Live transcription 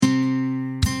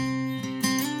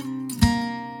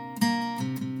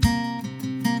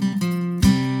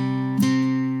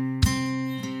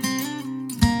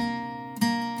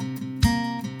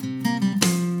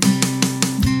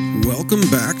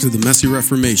Welcome back to the Messy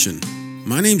Reformation.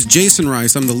 My name's Jason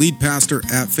Rice. I'm the lead pastor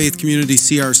at Faith Community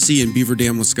CRC in Beaver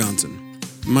Dam, Wisconsin.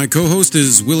 My co-host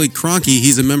is Willie Cronky.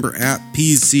 He's a member at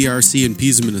Pease CRC in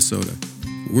Pease, Minnesota.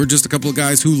 We're just a couple of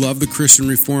guys who love the Christian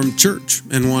Reformed Church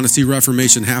and want to see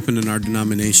Reformation happen in our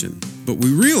denomination. But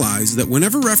we realize that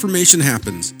whenever Reformation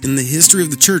happens, in the history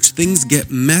of the church, things get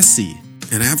messy.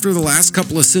 And after the last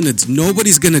couple of synods,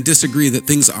 nobody's going to disagree that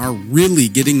things are really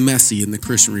getting messy in the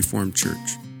Christian Reformed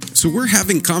Church. So we're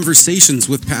having conversations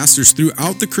with pastors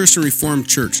throughout the Christian Reformed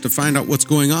Church to find out what's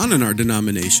going on in our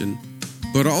denomination,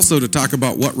 but also to talk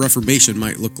about what Reformation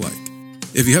might look like.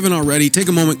 If you haven't already, take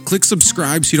a moment, click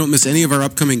subscribe so you don't miss any of our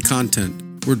upcoming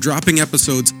content. We're dropping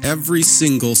episodes every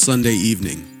single Sunday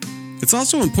evening. It's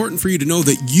also important for you to know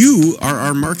that you are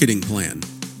our marketing plan.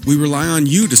 We rely on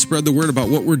you to spread the word about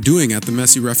what we're doing at the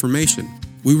Messy Reformation.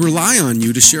 We rely on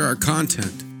you to share our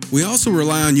content. We also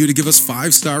rely on you to give us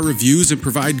 5-star reviews and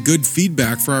provide good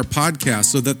feedback for our podcast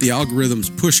so that the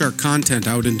algorithms push our content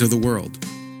out into the world.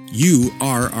 You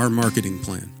are our marketing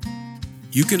plan.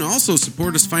 You can also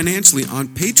support us financially on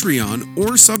Patreon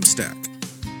or Substack.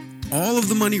 All of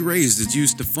the money raised is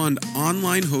used to fund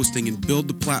online hosting and build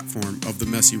the platform of the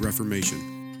Messy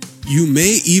Reformation. You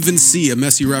may even see a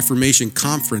Messy Reformation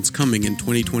conference coming in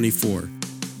 2024,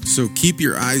 so keep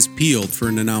your eyes peeled for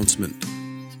an announcement.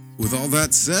 With all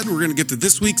that said, we're going to get to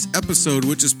this week's episode,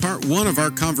 which is part 1 of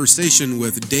our conversation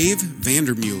with Dave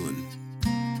Vander Meulen.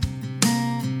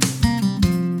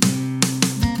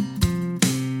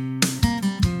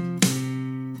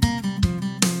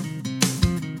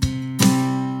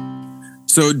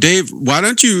 So, Dave, why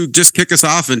don't you just kick us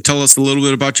off and tell us a little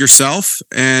bit about yourself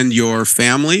and your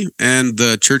family and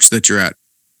the church that you're at?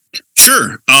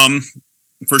 Sure.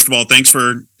 First of all, thanks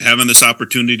for having this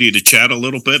opportunity to chat a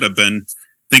little bit. I've been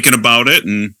thinking about it,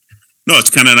 and it's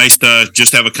kind of nice to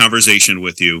just have a conversation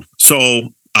with you. So,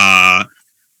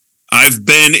 I've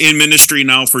been in ministry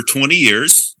now for 20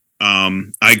 years.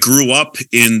 I grew up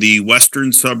in the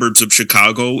western suburbs of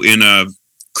Chicago in a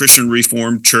Christian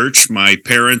Reformed church. My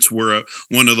parents were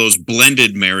one of those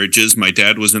blended marriages. My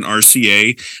dad was an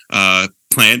RCA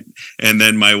plant, and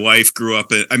then my mom grew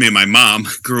up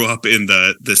in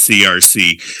the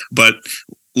CRC. But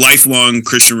lifelong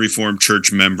Christian Reformed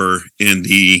church member in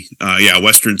the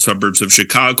western suburbs of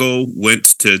Chicago. Went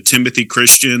to Timothy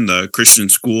Christian, the Christian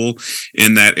school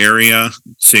in that area.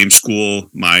 Same school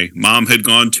my mom had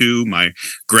gone to, my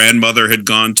grandmother had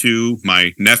gone to,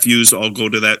 my nephews all go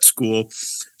to that school.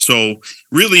 So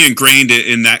really ingrained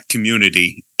in that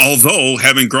community. Although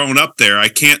having grown up there, I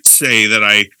can't say that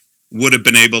I would have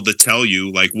been able to tell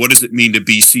you, what does it mean to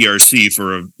be CRC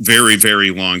for a very,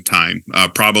 very long time,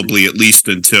 probably at least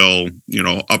until,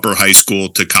 upper high school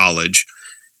to college.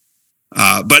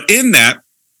 But in that,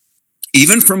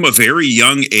 even from a very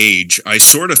young age, I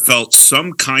sort of felt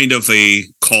some kind of a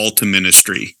call to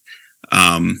ministry.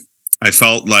 I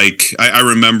felt like I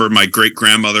remember my great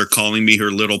grandmother calling me her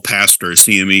little pastor,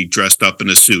 seeing me dressed up in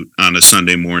a suit on a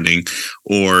Sunday morning,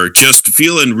 or just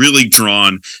feeling really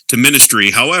drawn to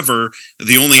ministry. However,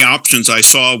 the only options I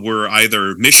saw were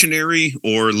either missionary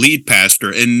or lead pastor,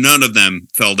 and none of them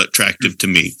felt attractive to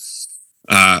me.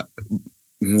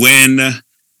 When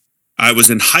I was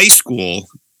in high school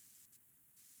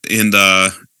in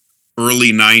the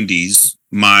early 90s,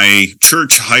 my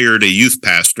church hired a youth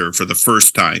pastor for the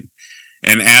first time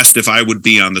and asked if I would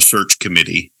be on the search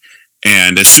committee.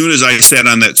 And as soon as I sat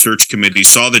on that search committee,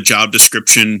 saw the job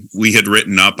description we had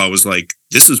written up, I was like,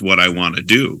 this is what I want to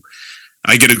do.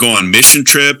 I get to go on mission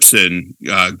trips and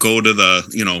go to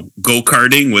the,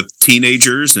 go-karting with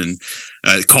teenagers and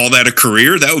call that a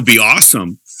career. That would be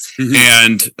awesome. Mm-hmm.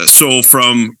 And so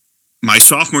from my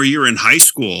sophomore year in high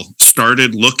school,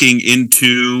 started looking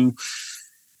into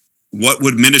what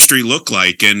would ministry look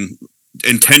like, and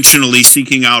intentionally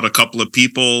seeking out a couple of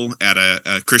people at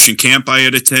a Christian camp I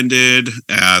had attended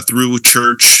through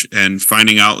church, and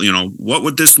finding out, what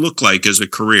would this look like as a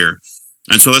career?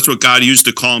 And so that's what God used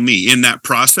to call me. In that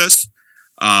process,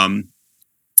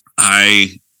 I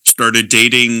started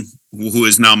dating who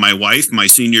is now my wife, my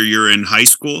senior year in high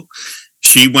school.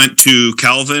 She went to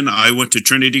Calvin. I went to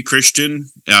Trinity Christian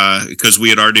because we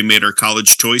had already made our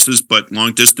college choices, but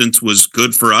long distance was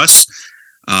good for us.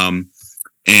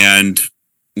 And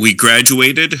we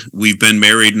graduated. We've been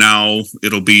married now,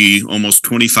 it'll be almost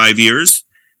 25 years,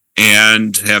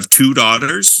 and have 2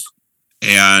 daughters.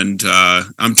 And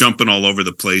I'm jumping all over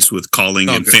the place with calling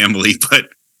and family, but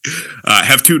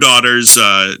have 2 daughters,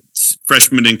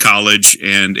 freshman in college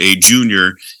and a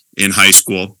junior in high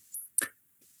school.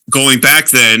 Going back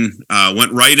then,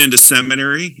 went right into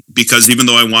seminary because even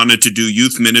though I wanted to do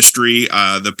youth ministry,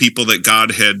 the people that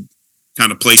God had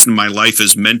kind of placed in my life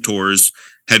as mentors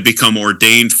had become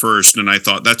ordained first. And I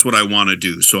thought, that's what I want to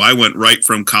do. So I went right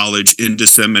from college into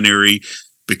seminary,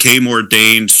 became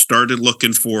ordained, started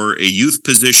looking for a youth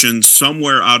position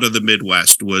somewhere out of the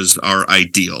Midwest was our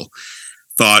ideal.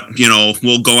 Thought,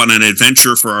 we'll go on an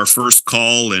adventure for our first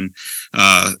call, and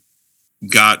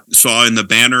saw in the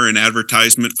banner an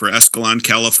advertisement for Escalon,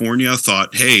 California.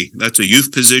 Thought, hey, that's a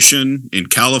youth position in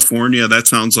California. That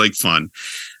sounds like fun.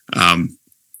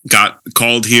 Got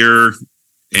called here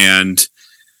and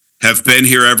have been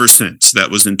here ever since.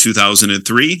 That was in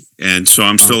 2003. And so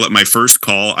I'm still at my first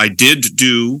call. I did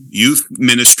do youth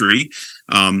ministry,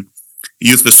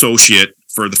 youth associate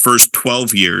for the first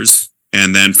 12 years.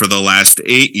 And then for the last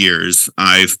 8 years,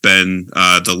 I've been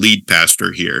the lead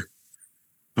pastor here.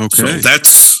 Okay. So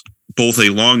that's both a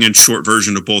long and short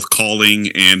version of both calling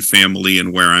and family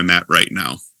and where I'm at right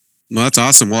now. Well, that's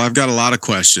awesome. Well, I've got a lot of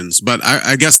questions, but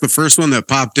I guess the first one that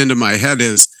popped into my head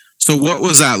is, so what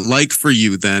was that like for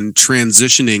you then,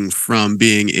 transitioning from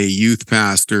being a youth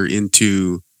pastor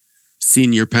into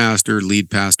senior pastor,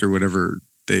 lead pastor, whatever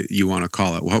you want to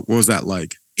call it? What was that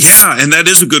like? Yeah, and that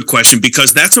is a good question,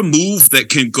 because that's a move that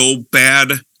can go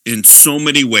bad in so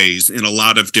many ways in a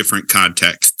lot of different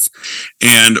contexts.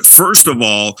 And first of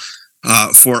all,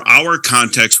 for our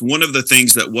context, one of the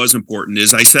things that was important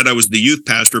is I said I was the youth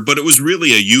pastor, but it was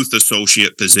really a youth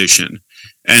associate position.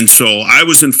 And so I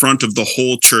was in front of the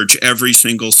whole church every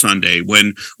single Sunday.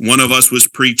 When one of us was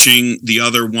preaching, the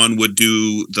other one would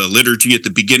do the liturgy at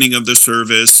the beginning of the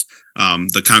service,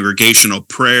 the congregational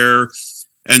prayer.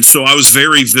 And so I was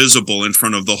very visible in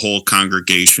front of the whole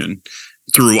congregation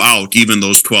throughout even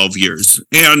those 12 years.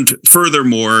 And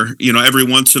furthermore, every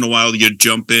once in a while you'd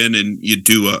jump in and you'd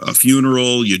do a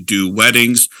funeral, you'd do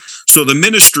weddings. So the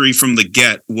ministry from the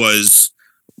get was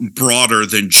broader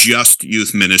than just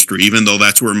youth ministry, even though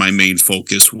that's where my main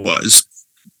focus was.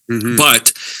 Mm-hmm.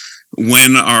 But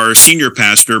when our senior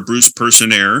pastor, Bruce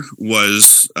Personaire,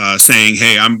 was saying,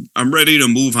 hey, I'm ready to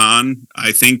move on.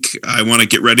 I think I want to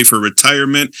get ready for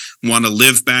retirement, want to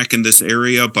live back in this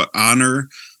area, but honor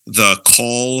the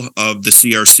call of the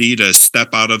CRC to step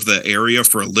out of the area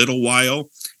for a little while.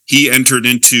 He entered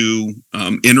into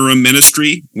interim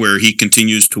ministry where he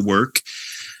continues to work.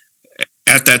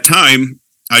 At that time,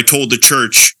 I told the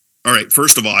church, all right,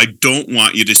 first of all, I don't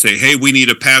want you to say, hey, we need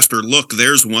a pastor. Look,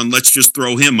 there's one. Let's just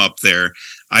throw him up there.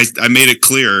 I made it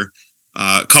clear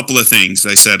a couple of things.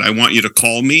 I said, I want you to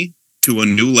call me to a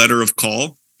new letter of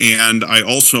call. And I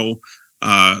also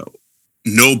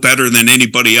know better than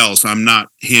anybody else, I'm not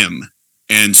him.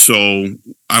 And so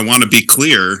I want to be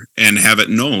clear and have it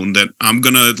known that I'm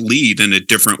going to lead in a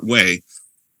different way.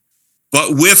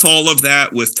 But with all of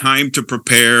that, with time to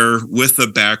prepare, with the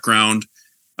background,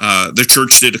 the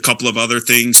church did a couple of other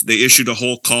things. They issued a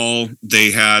whole call. They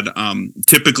had,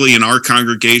 typically in our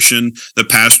congregation, the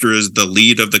pastor is the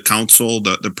lead of the council,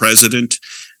 the president.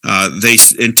 They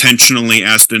intentionally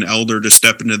asked an elder to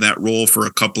step into that role for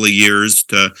a couple of years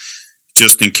to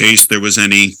just in case there was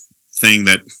anything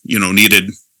that,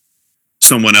 needed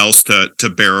someone else to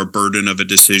bear a burden of a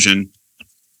decision.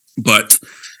 But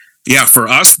yeah, for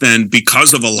us then,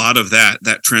 because of a lot of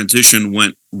that transition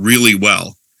went really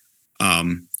well.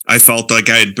 I felt like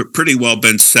I had pretty well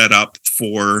been set up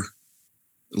for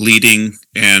leading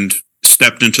and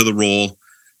stepped into the role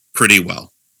pretty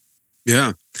well.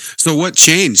 Yeah. So what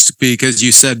changed? Because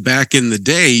you said back in the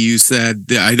day, you said,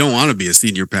 I don't want to be a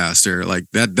senior pastor. Like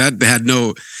that had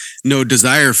no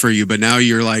desire for you, but now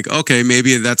you're like, okay,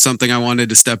 maybe that's something I wanted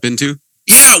to step into.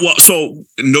 Yeah. Well, so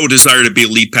no desire to be a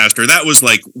lead pastor. That was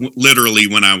like literally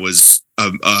when I was,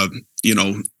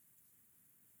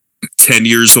 10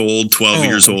 years old, 12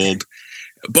 years old.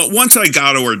 But once I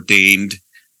got ordained,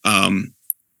 I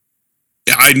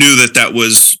knew that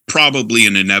was probably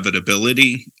an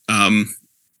inevitability. I'm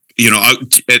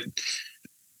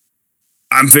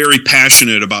very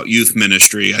passionate about youth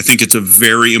ministry. I think it's a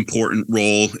very important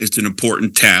role. It's an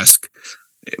important task.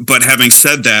 But having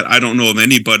said that, I don't know of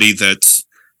anybody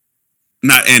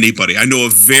not anybody. I know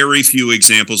of very few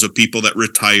examples of people that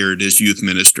retired as youth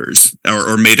ministers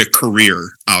or made a career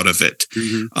out of it.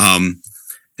 Mm-hmm.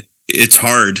 It's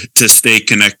hard to stay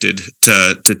connected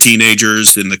to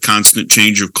teenagers in the constant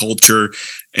change of culture.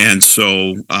 And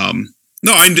so,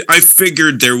 I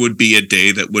figured there would be a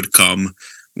day that would come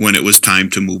when it was time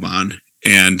to move on.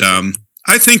 And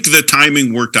I think the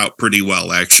timing worked out pretty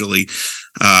well, actually,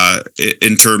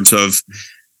 in terms of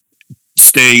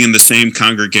staying in the same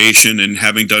congregation and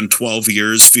having done 12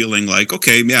 years, feeling like,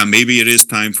 okay, yeah, maybe it is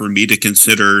time for me to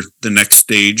consider the next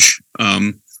stage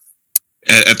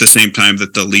at the same time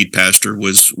that the lead pastor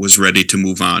was ready to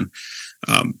move on.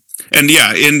 And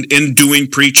yeah, in doing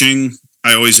preaching,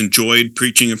 I always enjoyed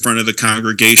preaching in front of the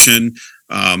congregation.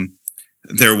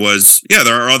 There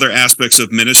are other aspects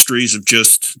of ministries of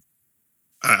just,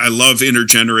 I love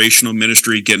intergenerational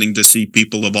ministry, getting to see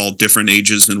people of all different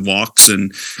ages and walks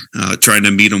and trying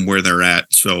to meet them where they're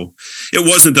at. So it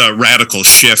wasn't a radical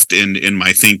shift in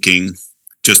my thinking,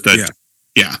 just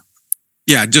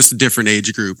just a different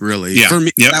age group, really. Yeah. For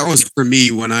me, that was for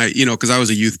me when because I was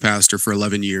a youth pastor for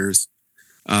 11 years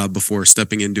before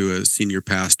stepping into a senior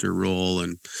pastor role.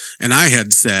 And I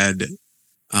had said,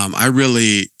 I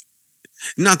really,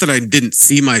 not that I didn't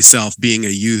see myself being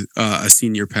a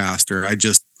senior pastor. I'd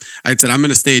said, I'm going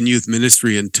to stay in youth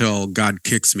ministry until God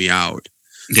kicks me out.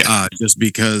 Yeah. Just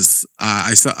because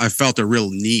I felt a real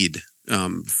need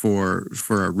for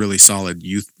a really solid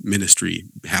youth ministry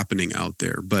happening out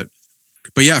there. But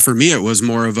yeah, for me, it was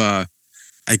more of I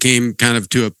came kind of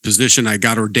to a position, I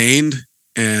got ordained,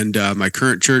 and my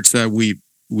current church said,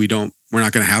 we're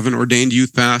not going to have an ordained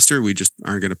youth pastor. We just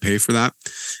aren't going to pay for that.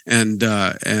 And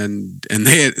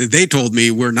they told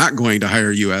me, we're not going to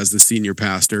hire you as the senior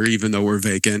pastor, even though we're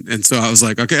vacant. And so I was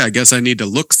like, okay, I guess I need to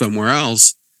look somewhere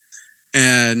else.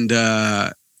 And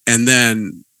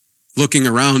then looking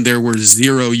around, there were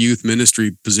 0 youth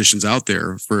ministry positions out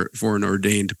there for an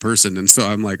ordained person. And so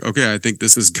I'm like, okay, I think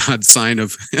this is God's sign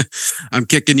of I'm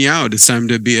kicking you out. It's time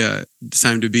to be a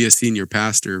senior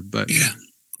pastor. But yeah.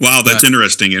 Wow, that's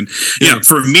interesting. And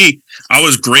for me, I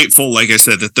was grateful, like I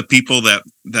said, that the people that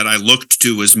I looked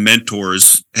to as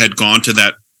mentors had gone to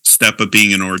that step of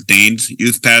being an ordained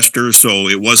youth pastor. So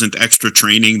it wasn't extra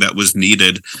training that was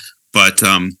needed. But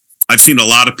I've seen a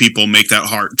lot of people make that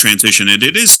hard transition, and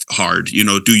it is hard,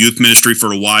 do youth ministry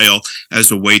for a while as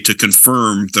a way to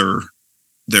confirm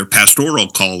their pastoral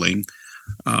calling.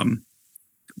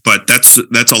 But that's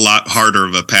a lot harder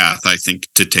of a path, I think,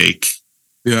 to take.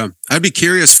 Yeah. I'd be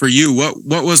curious for you, what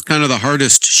was kind of the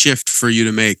hardest shift for you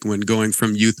to make when going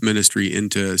from youth ministry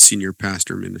into senior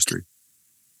pastor ministry?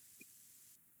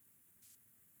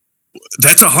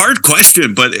 That's a hard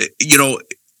question, but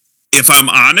if I'm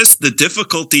honest, the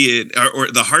difficulty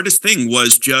or the hardest thing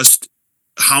was just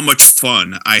how much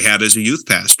fun I had as a youth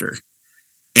pastor.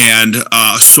 And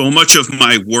so much of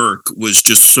my work was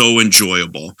just so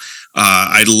enjoyable.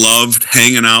 I loved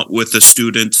hanging out with the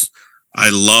students. I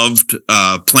loved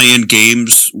playing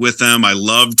games with them. I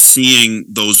loved seeing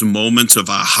those moments of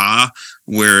aha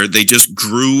where they just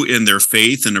grew in their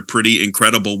faith in a pretty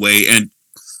incredible way. And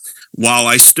while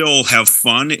I still have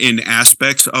fun in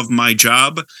aspects of my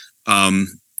job, I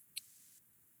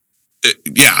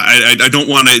don't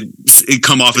want to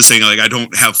come off as saying like I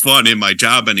don't have fun in my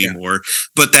job anymore,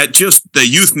 but that just the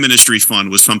youth ministry fun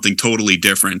was something totally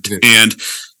different. And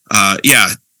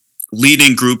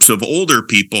leading groups of older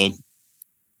people,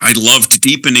 I loved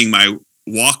deepening my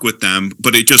walk with them,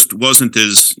 but it just wasn't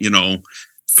as,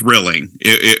 thrilling.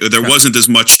 There wasn't as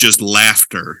much just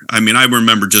laughter. I mean, I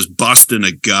remember just busting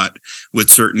a gut with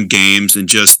certain games and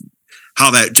just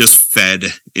how that just fed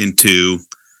into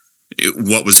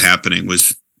what was happening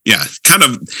was, kind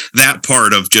of that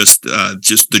part of just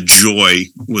the joy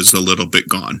was a little bit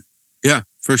gone. Yeah,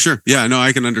 for sure. Yeah, no,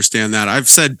 I can understand that. I've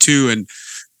said too, and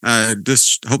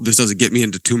hope this doesn't get me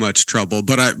into too much trouble,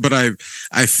 but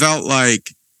I felt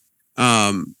like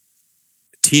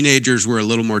teenagers were a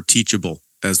little more teachable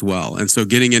as well. And so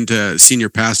getting into senior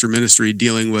pastor ministry,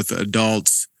 dealing with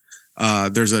adults,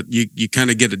 you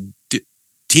kind of get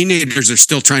teenagers are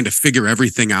still trying to figure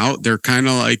everything out. They're kind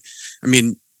of like,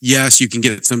 yes, you can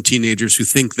get some teenagers who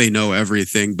think they know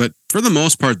everything, but for the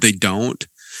most part, they don't.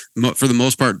 For the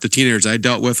most part, the teenagers I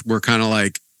dealt with were kind of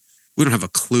like, we don't have a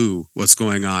clue what's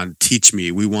going on. Teach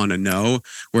me. We want to know.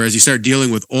 Whereas you start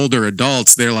dealing with older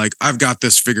adults, they're like, I've got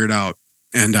this figured out.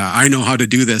 And I know how to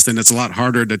do this. And it's a lot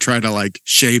harder to try to like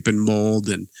shape and mold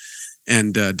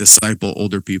and disciple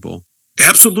older people.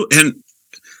 Absolutely. And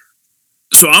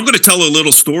so I'm going to tell a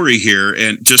little story here.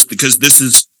 And just because this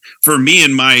is, for me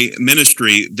in my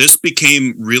ministry, this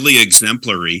became really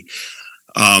exemplary.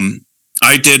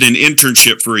 I did an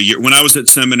internship for a year. When I was at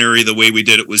seminary, the way we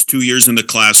did it was 2 years in the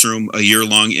classroom, a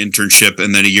year-long internship,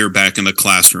 and then a year back in the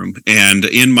classroom. And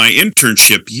in my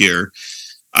internship year,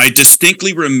 I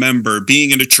distinctly remember being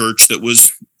in a church that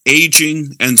was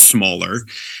aging and smaller,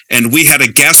 and we had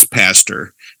a guest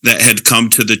pastor that had come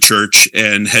to the church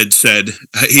and had said,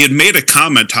 he had made a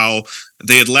comment how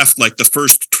they had left like the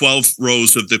first 12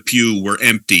 rows of the pew were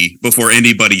empty before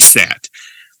anybody sat.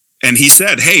 And he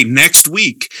said, hey, next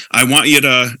week, I want you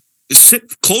to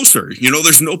sit closer.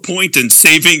 There's no point in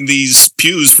saving these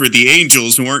pews for the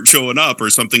angels who aren't showing up or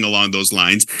something along those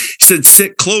lines. He said,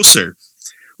 sit closer.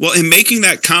 Well, in making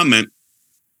that comment,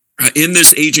 in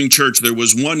this aging church, there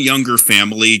was one younger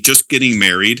family just getting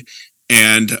married.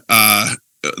 And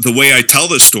the way I tell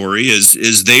the story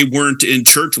is they weren't in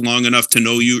church long enough to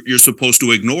know you're supposed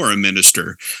to ignore a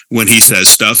minister when he says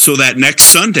stuff. So that next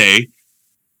Sunday,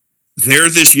 there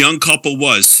this young couple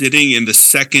was sitting in the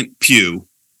second pew,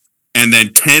 and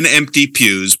then 10 empty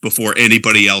pews before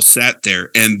anybody else sat there.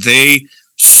 And they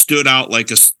stood out like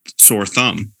a sore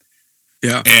thumb.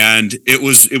 Yeah. And it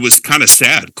was kind of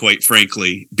sad, quite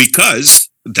frankly, because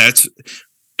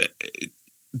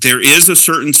there is a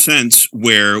certain sense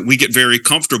where we get very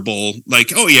comfortable,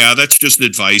 like, oh yeah, that's just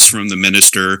advice from the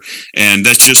minister, and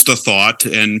that's just a thought,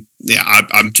 and yeah,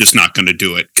 I'm just not going to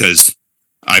do it because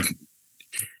I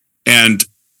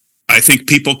think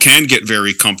people can get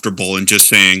very comfortable in just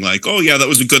saying like, oh yeah, that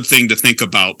was a good thing to think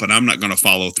about, but I'm not going to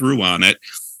follow through on it.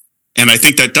 And I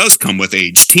think that does come with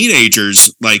age.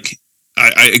 Teenagers, like,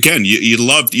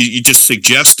 you just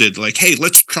suggested like, hey,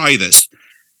 let's try this.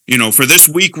 For this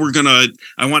week,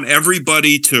 I want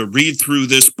everybody to read through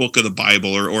this book of the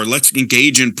Bible, or let's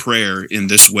engage in prayer in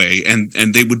this way. And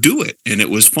they would do it. And it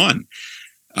was fun.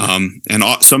 And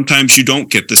sometimes you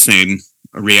don't get the same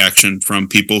reaction from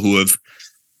people who have,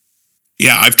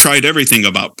 I've tried everything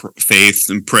about faith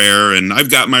and prayer, and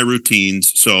I've got my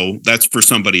routines. So that's for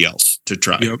somebody else to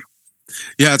try. Yep.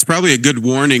 Yeah, it's probably a good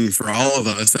warning for all of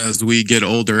us as we get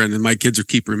older. And then my kids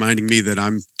keep reminding me that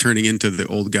I'm turning into the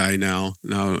old guy now.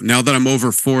 Now that I'm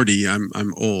over 40,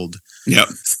 I'm old. Yeah.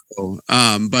 So,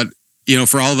 but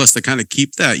for all of us to kind of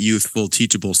keep that youthful,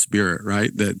 teachable spirit,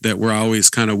 right? That we're always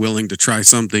kind of willing to try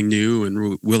something new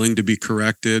and willing to be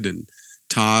corrected and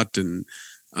taught, and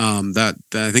that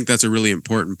I think that's a really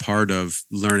important part of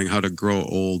learning how to grow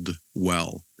old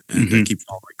well and to keep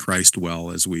following Christ well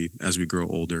as we grow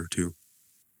older too.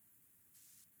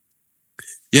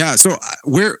 Yeah. So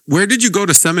where did you go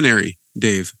to seminary,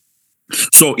 Dave?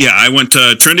 So I went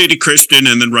to Trinity Christian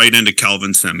and then right into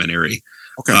Calvin Seminary.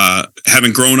 Okay.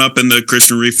 Having grown up in the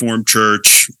Christian Reformed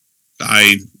Church,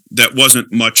 that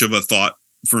wasn't much of a thought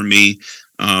for me.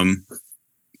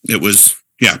 It was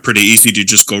pretty easy to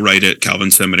just go right at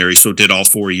Calvin Seminary. So did all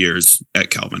 4 years at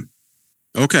Calvin.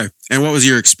 Okay. And what was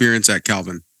your experience at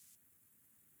Calvin?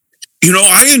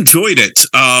 I enjoyed it.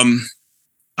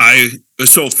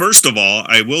 So first of all,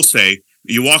 I will say,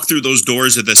 you walk through those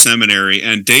doors at the seminary,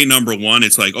 and day number one,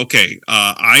 it's like, okay,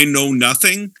 I know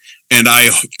nothing, and I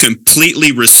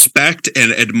completely respect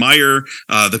and admire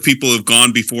the people who've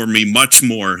gone before me much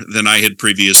more than I had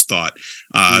previous thought.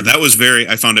 I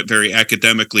found it very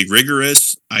academically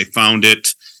rigorous. I found it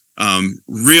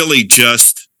really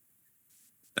just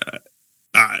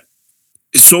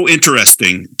so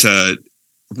interesting to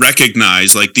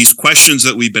recognize, like, these questions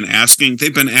that we've been asking,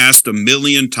 they've been asked a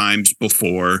million times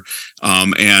before,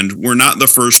 and we're not the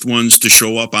first ones to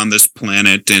show up on this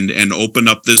planet and open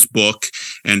up this book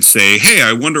and say, hey,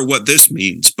 I wonder what this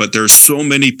means. But there's so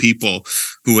many people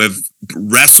who have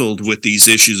wrestled with these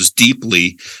issues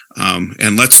deeply,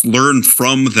 and let's learn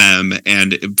from them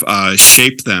and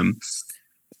shape them.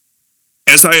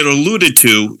 As I had alluded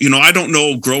to, I don't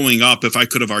know growing up if I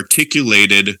could have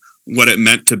articulated what it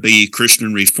meant to be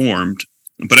Christian Reformed.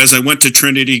 But as I went to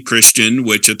Trinity Christian,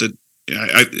 which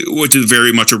is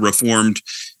very much a Reformed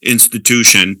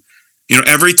institution,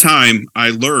 every time I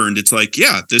learned, it's like,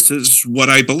 this is what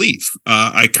I believe.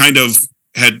 I kind of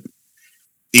had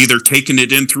either taken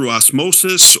it in through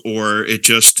osmosis, or it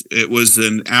was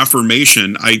an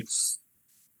affirmation. I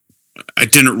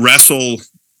didn't wrestle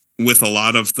with a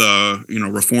lot of the,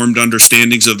 Reformed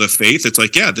understandings of the faith. It's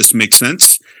like, this makes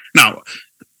sense. Now,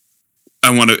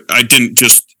 I didn't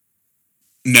just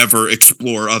never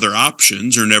explore other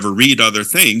options or never read other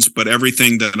things, but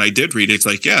everything that I did read, it's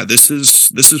like, this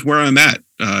is where I'm at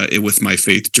with my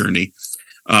faith journey.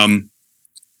 The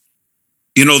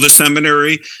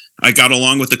seminary, I got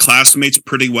along with the classmates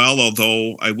pretty well,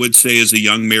 although I would say as a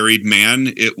young married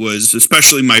man, it was,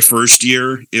 especially my first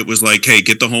year, it was like, hey,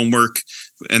 get the homework.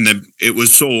 And then it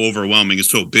was so overwhelming.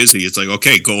 It's so busy. It's like,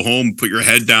 okay, go home, put your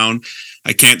head down.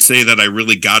 I can't say that I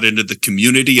really got into the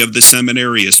community of the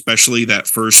seminary, especially that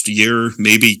first year,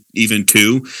 maybe even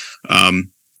two. But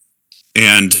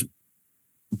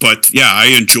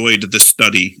I enjoyed the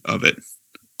study of it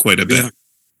quite a bit.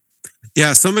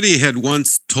 Yeah, somebody had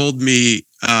once told me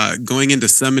going into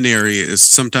seminary is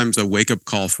sometimes a wake-up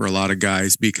call for a lot of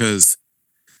guys, because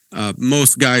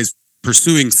most guys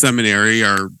pursuing seminary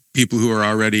are people who are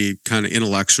already kind of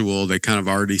intellectual. They kind of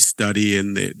already study,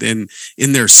 and then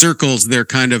in their circles, they're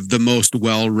kind of the most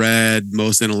well-read,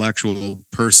 most intellectual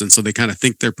person. So they kind of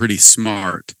think they're pretty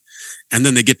smart. And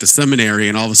then they get to seminary,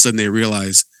 and all of a sudden they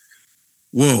realize,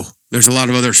 whoa, there's a lot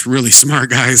of other really smart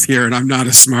guys here, and I'm not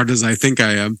as smart as I think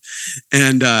I am.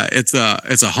 And it's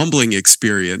a humbling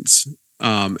experience.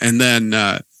 And then,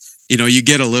 you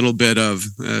get a little bit of,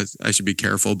 I should be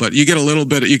careful, but you get a little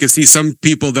bit, you can see some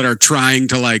people that are trying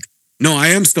to like, no, I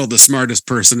am still the smartest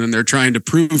person. And they're trying to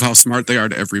prove how smart they are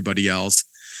to everybody else.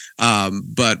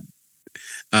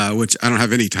 Which I don't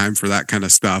have any time for that kind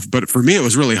of stuff. But for me, it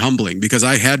was really humbling because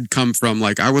I had come from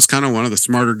like, I was kind of one of the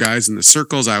smarter guys in the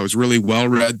circles. I was really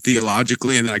well-read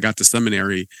theologically. And then I got to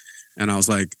seminary and I was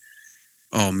like,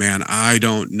 oh man, I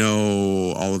don't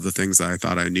know all of the things that I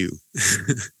thought I knew.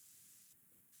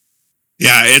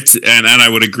 Yeah, and I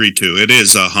would agree too. It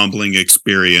is a humbling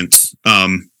experience.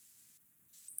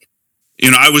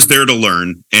 I was there to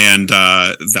learn, and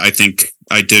I think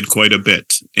I did quite a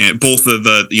bit. And both of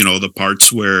the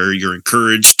parts where you're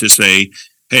encouraged to say,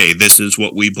 hey, this is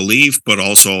what we believe, but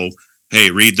also,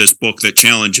 hey, read this book that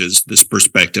challenges this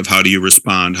perspective. How do you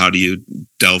respond? How do you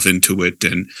delve into it?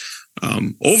 And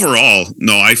overall,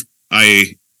 no, I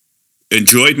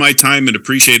enjoyed my time and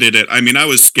appreciated it. I mean, I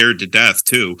was scared to death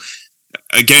too.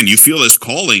 Again, you feel this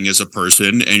calling as a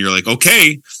person, and you're like,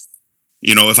 okay,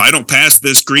 if I don't pass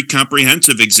this Greek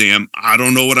comprehensive exam, I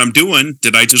don't know what I'm doing.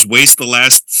 Did I just waste the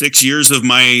last 6 years of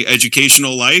my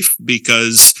educational life?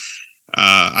 Because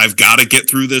I've got to get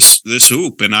through this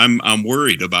hoop, and I'm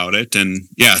worried about it. And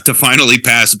yeah, to finally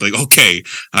pass, like, okay,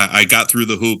 I got through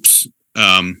the hoops.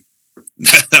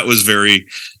 That was very,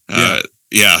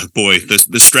 boy,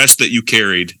 the stress that you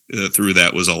carried through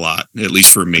that was a lot, at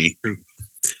least for me.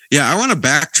 Yeah, I want to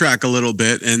backtrack a little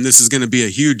bit, and this is going to be a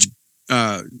huge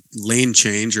lane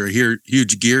change or a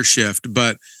huge gear shift,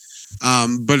 but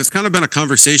it's kind of been a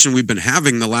conversation we've been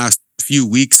having the last few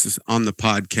weeks on the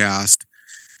podcast,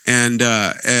 and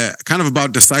kind of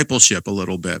about discipleship a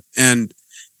little bit. And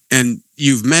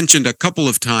you've mentioned a couple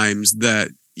of times that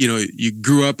you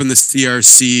grew up in the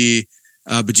CRC,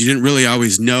 but you didn't really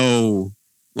always know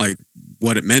like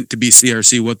what it meant to be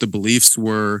CRC, what the beliefs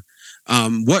were.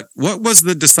 What was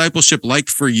the discipleship like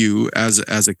for you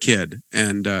as a kid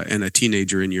and a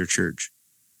teenager in your church?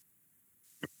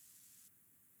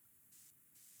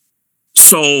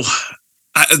 So,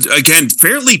 again,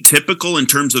 fairly typical in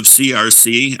terms of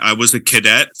CRC. I was a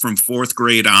cadet from 4th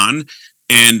grade on,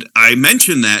 and I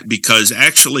mention that because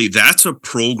actually that's a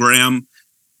program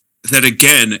that,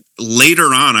 again, later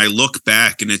on I look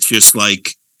back and it's just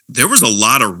like there was a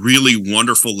lot of really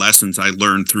wonderful lessons I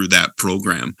learned through that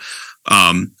program.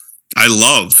 I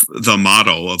love the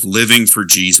motto of living for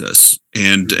Jesus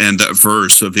and that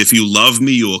verse of, if you love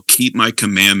me, you will keep my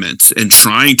commandments, and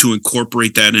trying to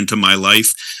incorporate that into my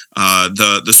life.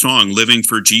 The song Living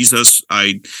for Jesus,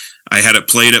 I had it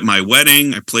played at my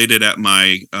wedding. I played it at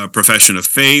my profession of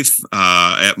faith,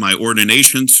 at my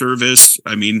ordination service.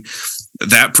 I mean,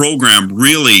 that program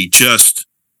really just,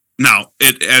 now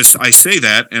as I say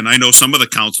that, and I know some of the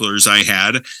counselors I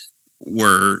had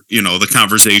were, the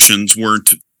conversations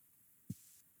weren't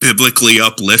biblically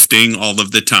uplifting all of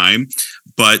the time,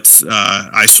 but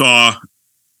I saw,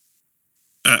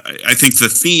 I think the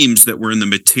themes that were in the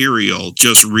material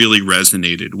just really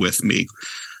resonated with me.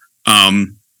 I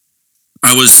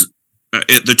was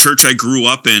at the church I grew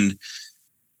up in,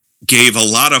 gave a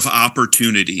lot of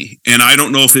opportunity. And I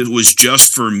don't know if it was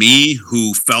just for me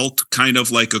who felt kind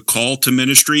of like a call to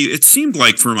ministry. It seemed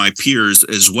like for my peers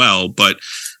as well, but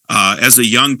as a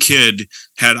young kid,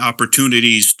 had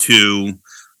opportunities to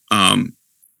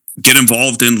get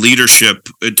involved in leadership,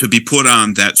 to be put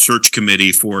on that search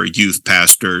committee for a youth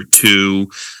pastor, to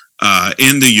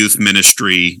in the youth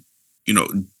ministry,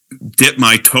 dip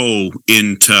my toe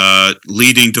into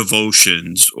leading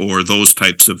devotions or those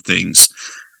types of things.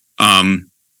 And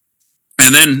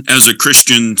then as a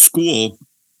Christian school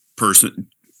person,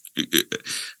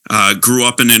 grew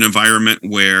up in an environment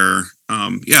where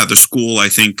the school, I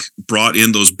think, brought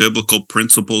in those biblical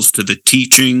principles to the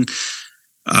teaching.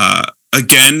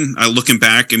 Again, looking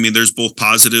back, I mean, there's both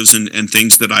positives and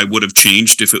things that I would have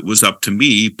changed if it was up to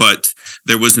me. But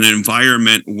there was an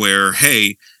environment where,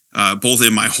 hey, both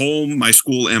in my home, my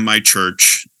school, and my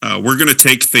church, we're going to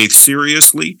take faith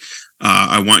seriously.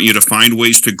 I want you to find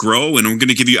ways to grow, and I'm going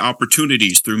to give you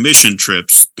opportunities through mission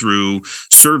trips, through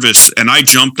service. And I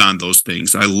jumped on those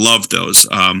things. I loved those.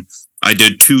 I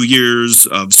did 2 years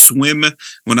of swim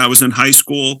when I was in high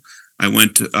school. I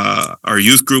went to, our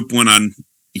youth group went on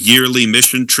yearly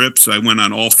mission trips. I went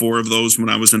on all 4 of those when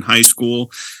I was in high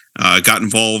school, got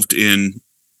involved in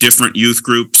different youth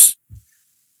groups.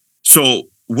 So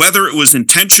whether it was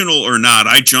intentional or not,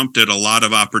 I jumped at a lot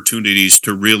of opportunities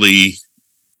to really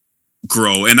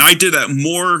grow. And I did that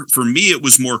more, for me, it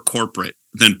was more corporate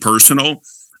than personal.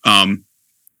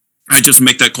 I just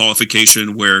make that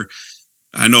qualification where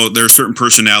I know there are certain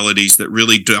personalities that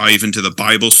really dive into the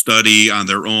Bible study on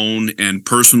their own, and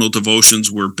personal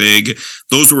devotions were big.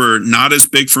 Those were not as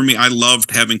big for me. I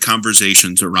loved having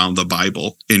conversations around the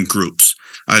Bible in groups.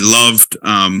 I loved,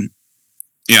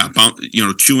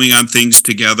 chewing on things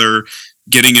together,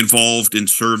 getting involved in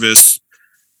service.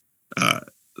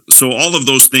 So all of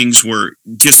those things were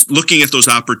just looking at those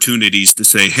opportunities to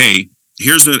say, hey,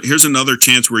 here's another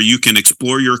chance where you can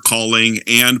explore your calling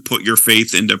and put your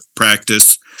faith into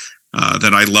practice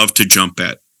that I love to jump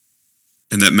at.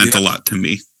 And that meant a lot to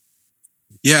me.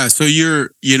 Yeah. So you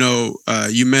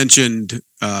mentioned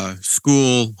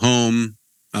school, home,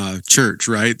 church,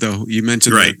 right? Though you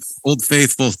mentioned right. The old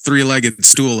faithful three-legged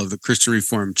stool of the Christian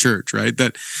Reformed Church, right?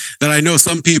 That I know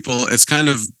some people, it's kind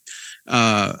of,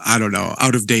 I don't know,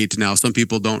 out of date now. Some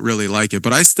people don't really like it,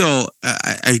 but I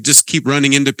just keep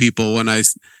running into people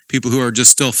people who are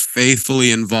just still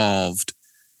faithfully involved,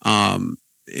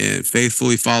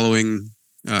 faithfully following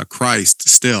Christ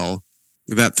still.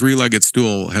 That three-legged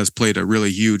stool has played a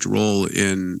really huge role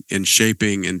in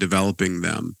shaping and developing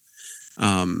them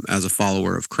as a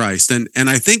follower of Christ. And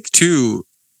I think too,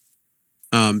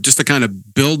 just to kind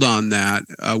of build on that,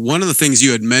 one of the things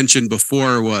you had mentioned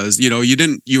before was, you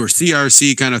were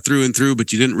CRC kind of through and through,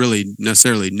 but you didn't really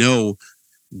necessarily know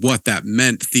what that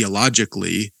meant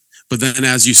theologically. But then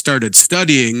as you started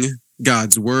studying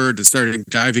God's word and started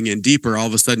diving in deeper, all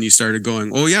of a sudden you started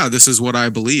going, oh yeah, this is what I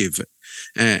believe.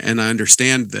 And I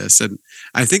understand this. And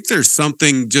I think there's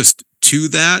something just to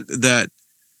that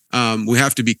we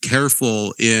have to be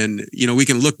careful in, we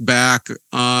can look back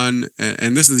on,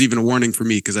 and this is even a warning for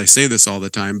me because I say this all the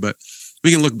time, but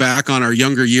we can look back on our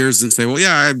younger years and say, well,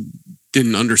 yeah, I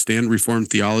didn't understand Reformed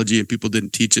theology and people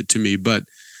didn't teach it to me. But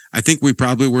I think we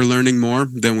probably were learning more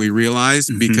than we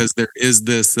realized because there is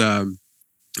this, I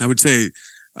would say,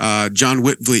 John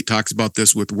Whitfleet talks about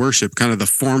this with worship, kind of the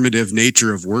formative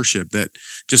nature of worship, that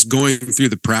just going through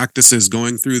the practices,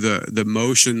 going through the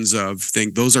motions of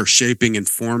things, those are shaping and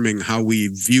forming how we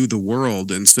view the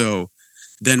world. And so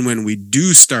then when we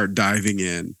do start diving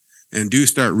in and do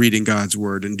start reading God's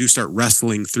word and do start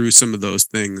wrestling through some of those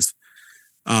things,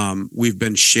 we've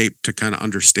been shaped to kind of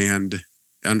understand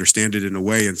it in a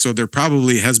way. And so there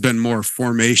probably has been more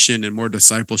formation and more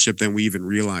discipleship than we even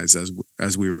realized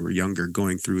as we were younger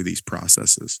going through these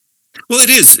processes. Well, it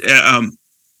is.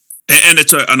 And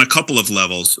it's on a couple of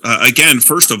levels. Again,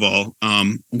 first of all,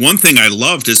 one thing I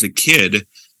loved as a kid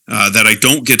that I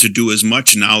don't get to do as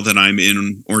much now that I'm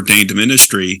in ordained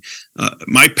ministry.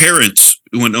 My parents,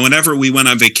 whenever we went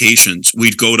on vacations,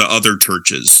 we'd go to other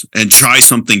churches and try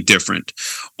something different.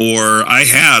 Or I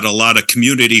had a lot of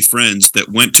community friends that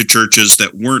went to churches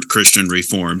that weren't Christian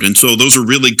Reformed. And so those are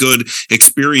really good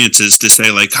experiences to say,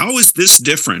 like, how is this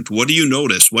different? What do you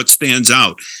notice? What stands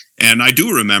out? And I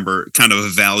do remember kind of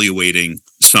evaluating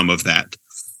some of that.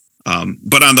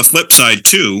 But on the flip side,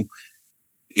 too,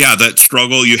 yeah, that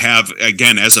struggle you have,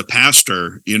 again, as a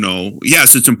pastor,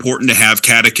 yes, it's important to have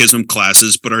catechism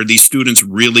classes, but are these students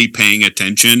really paying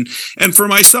attention? And for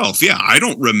myself, yeah, I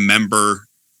don't remember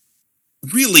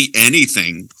really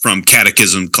anything from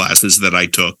catechism classes that I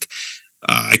took.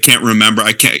 I can't remember.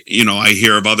 I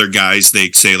hear of other guys,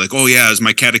 they say like, oh yeah, as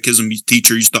my catechism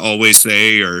teacher used to always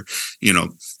say, or,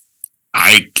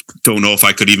 I don't know if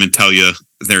I could even tell you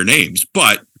their names,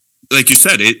 but like you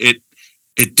said,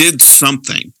 it did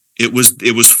something. It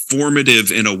was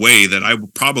formative in a way that I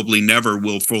probably never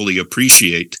will fully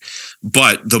appreciate.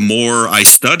 But the more I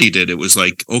studied it, it was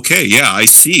like, okay, yeah, I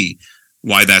see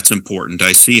why that's important.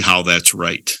 I see how that's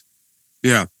right.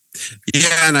 Yeah.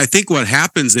 Yeah. And I think what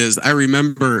happens is I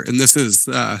remember, and this is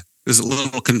a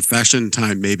little confession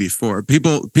time maybe for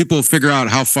people figure out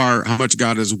how much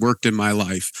God has worked in my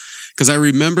life. Because I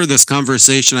remember this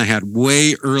conversation I had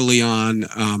way early on.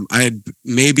 I had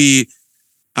maybe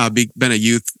been a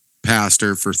youth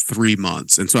pastor for 3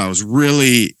 months. And so I was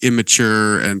really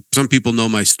immature. And some people know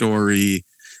my story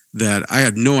that I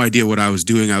had no idea what I was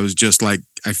doing. I was just like,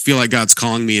 I feel like God's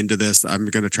calling me into this. I'm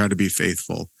going to try to be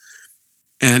faithful.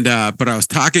 And, but I was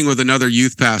talking with another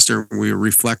youth pastor. And we were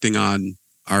reflecting on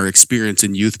our experience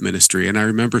in youth ministry. And I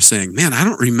remember saying, man, I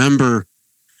don't remember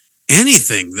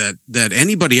anything that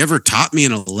anybody ever taught me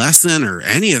in a lesson or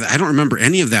any of that. I don't remember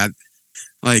any of that.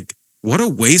 Like, what a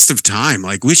waste of time.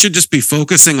 Like, we should just be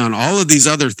focusing on all of these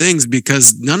other things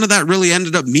because none of that really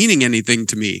ended up meaning anything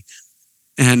to me.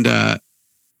 And I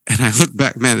look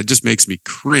back, man, it just makes me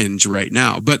cringe right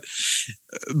now. But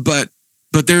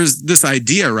there's this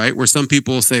idea, right, where some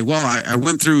people will say, well, I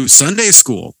went through Sunday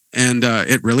school and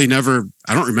it really I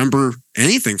don't remember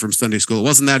anything from Sunday school. It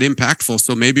wasn't that impactful.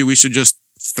 So maybe we should just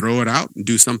throw it out and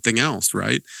do something else,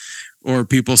 right? Or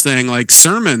people saying like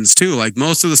sermons too, like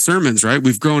most of the sermons, right?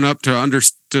 We've grown up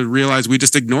to realize we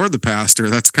just ignore the pastor.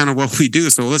 That's kind of what we do.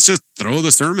 So let's just throw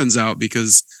the sermons out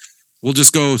because we'll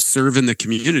just go serve in the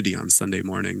community on Sunday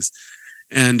mornings.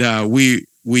 And we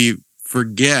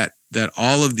forget that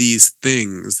all of these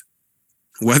things,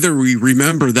 whether we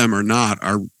remember them or not,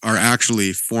 are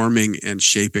actually forming and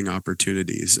shaping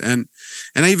opportunities. And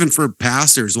even for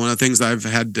pastors, one of the things I've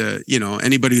had to,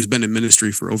 anybody who's been in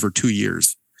ministry for over 2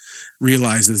 years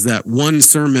realizes that one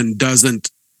sermon doesn't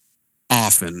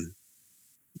often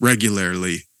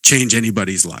regularly change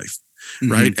anybody's life,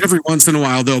 right? Mm-hmm. Every once in a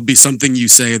while, there'll be something you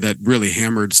say that really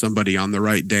hammered somebody on the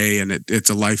right day, and it's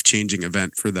a life-changing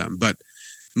event for them. But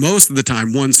most of the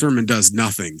time, one sermon does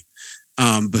nothing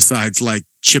besides like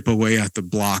chip away at the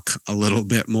block a little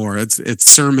bit more. It's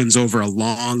sermons over a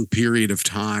long period of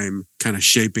time, kind of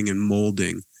shaping and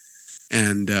molding.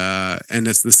 And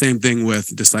it's the same thing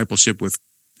with discipleship with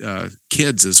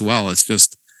kids as well. It's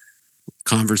just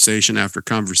conversation after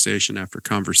conversation after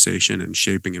conversation and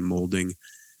shaping and molding.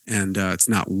 And it's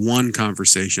not one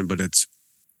conversation, but it's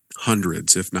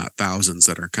hundreds, if not thousands,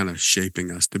 that are kind of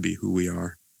shaping us to be who we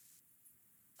are.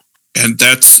 And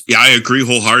I agree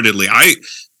wholeheartedly.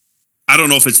 I don't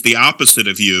know if it's the opposite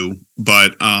of you,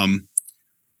 but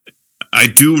I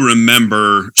do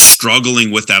remember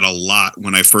struggling with that a lot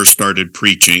when I first started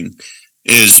preaching.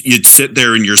 Is you'd sit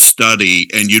there in your study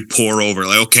and you'd pore over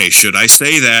like, okay, should I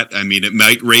say that? I mean, it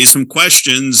might raise some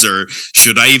questions, or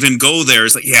should I even go there?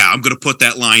 It's like, yeah, I'm going to put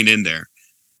that line in there.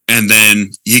 And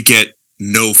then you get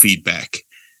no feedback.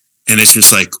 And it's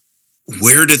just like,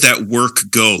 where did that work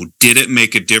go? Did it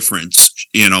make a difference?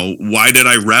 Why did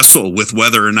I wrestle with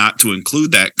whether or not to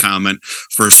include that comment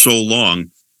for so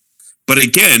long? But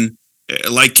again,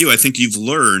 like you, I think you've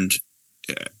learned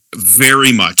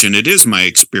very much, and it is my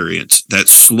experience, that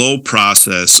slow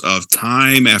process of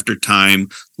time after time,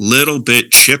 little bit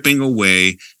chipping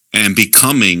away and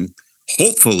becoming,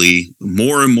 hopefully,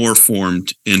 more and more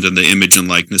formed into the image and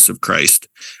likeness of Christ.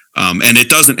 And it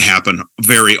doesn't happen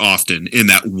very often in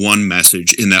that one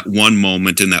message, in that one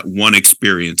moment, in that one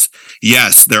experience.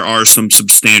 Yes, there are some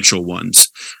substantial ones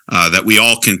that we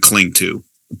all can cling to,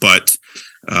 but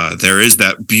there is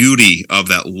that beauty of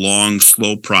that long,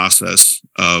 slow process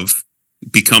of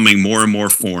becoming more and more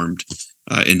formed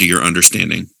into your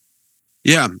understanding.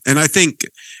 Yeah, and I think,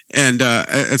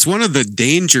 it's one of the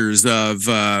dangers of,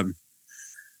 I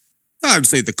would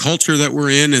say, the culture that we're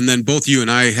in, and then both you and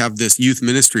I have this youth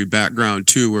ministry background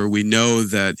too, where we know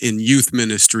that in youth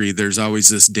ministry, there's always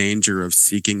this danger of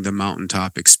seeking the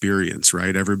mountaintop experience,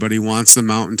 right? Everybody wants the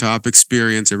mountaintop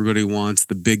experience. Everybody wants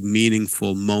the big,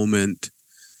 meaningful moment.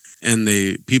 And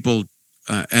people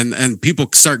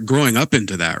start growing up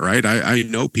into that, right? I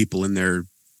know people in their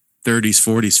 30s,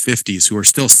 40s, 50s who are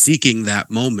still seeking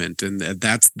that moment, and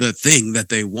that's the thing that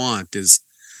they want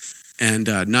and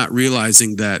not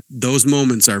realizing that those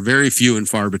moments are very few and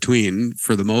far between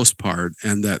for the most part,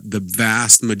 and that the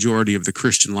vast majority of the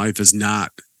Christian life is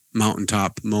not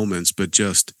mountaintop moments, but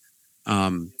just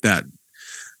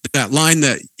that line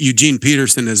that Eugene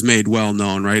Peterson has made well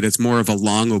known, right? It's more of a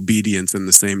long obedience in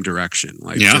the same direction,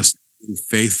 just being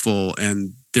faithful.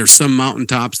 And there's some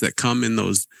mountaintops that come in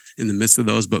the midst of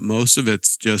those, but most of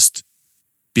it's just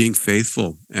being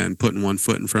faithful and putting one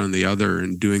foot in front of the other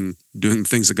and doing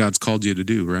things that God's called you to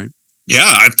do, right? Yeah,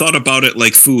 I've thought about it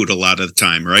like food a lot of the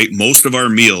time, right? Most of our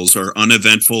meals are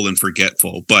uneventful and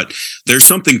forgetful, but there's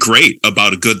something great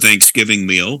about a good Thanksgiving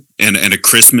meal and a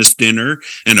Christmas dinner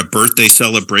and a birthday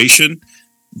celebration.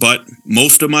 But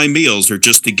most of my meals are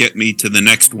just to get me to the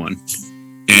next one.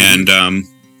 And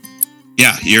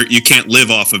you can't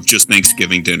live off of just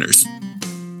Thanksgiving dinners.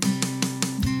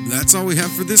 That's all we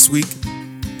have for this week.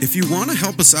 If you want to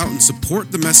help us out and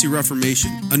support the Messy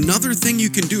Reformation, another thing you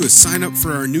can do is sign up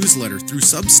for our newsletter through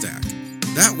Substack.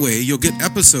 That way, you'll get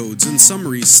episodes and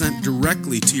summaries sent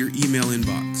directly to your email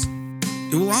inbox.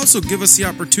 It will also give us the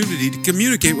opportunity to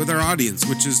communicate with our audience,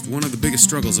 which is one of the biggest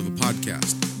struggles of a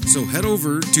podcast. So head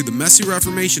over to the Messy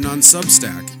Reformation on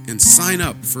Substack and sign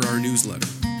up for our newsletter.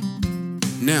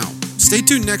 Now, stay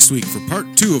tuned next week for part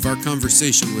 2 of our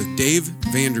conversation with Dave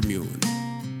Vander Meulen.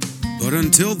 But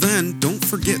until then, don't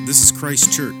forget this is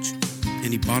Christ's church, and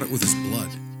he bought it with his blood.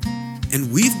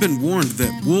 And we've been warned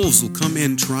that wolves will come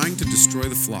in trying to destroy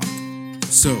the flock.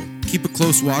 So, keep a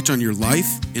close watch on your life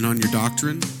and on your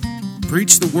doctrine.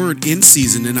 Preach the word in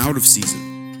season and out of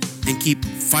season. And keep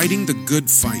fighting the good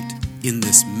fight in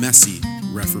this messy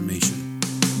Reformation.